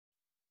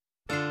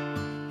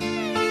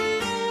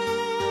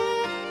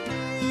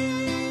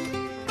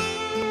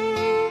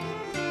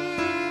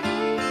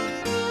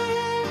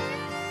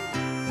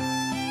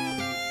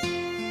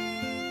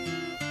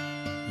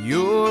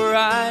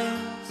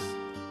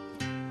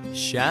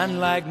shine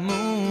like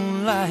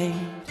moonlight,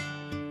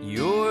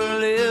 your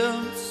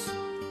lips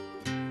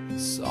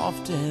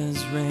soft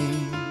as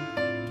rain.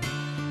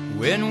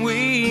 When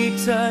we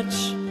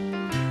touch,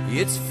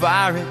 it's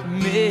fire at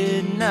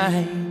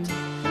midnight.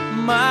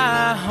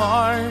 My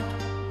heart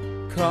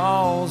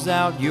calls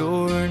out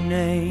your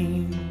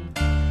name.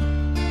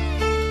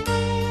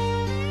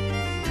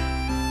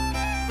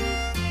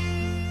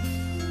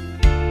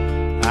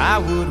 I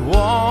would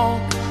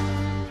walk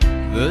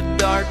the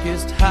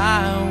darkest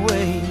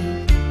highway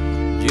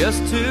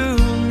just to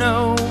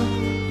know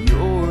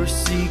your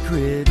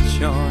secret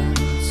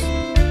charms.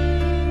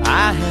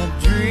 I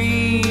have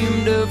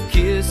dreamed of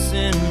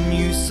kissing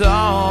you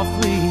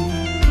softly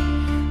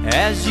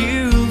as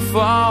you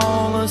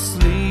fall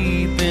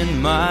asleep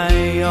in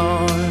my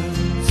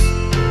arms.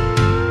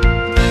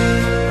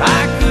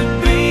 I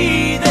could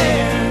be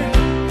there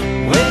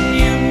when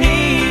you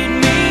need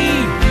me.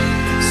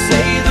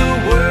 Say the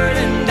word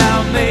and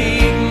I'll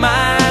make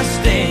my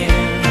stand.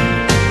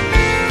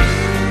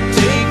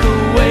 Take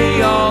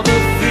away all the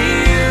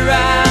fear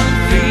I'm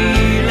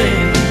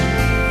feeling,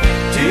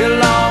 till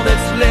all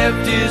that's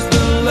left is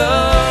the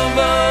love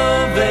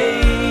of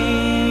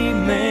a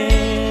man.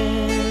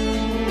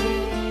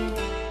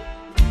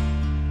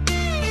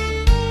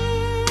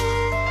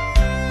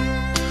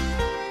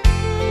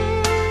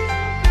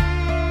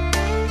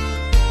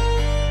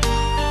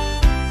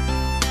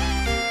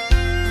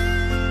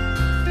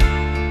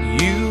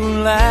 You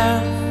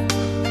laugh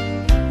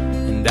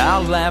and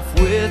I'll laugh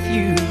with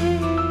you.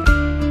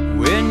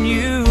 When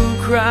you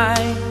cry,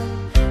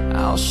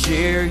 I'll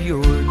share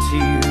your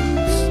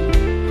tears.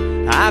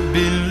 I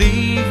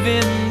believe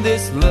in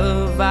this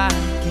love I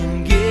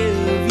can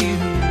give you,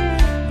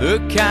 the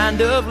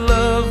kind of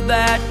love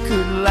that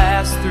could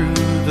last through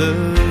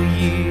the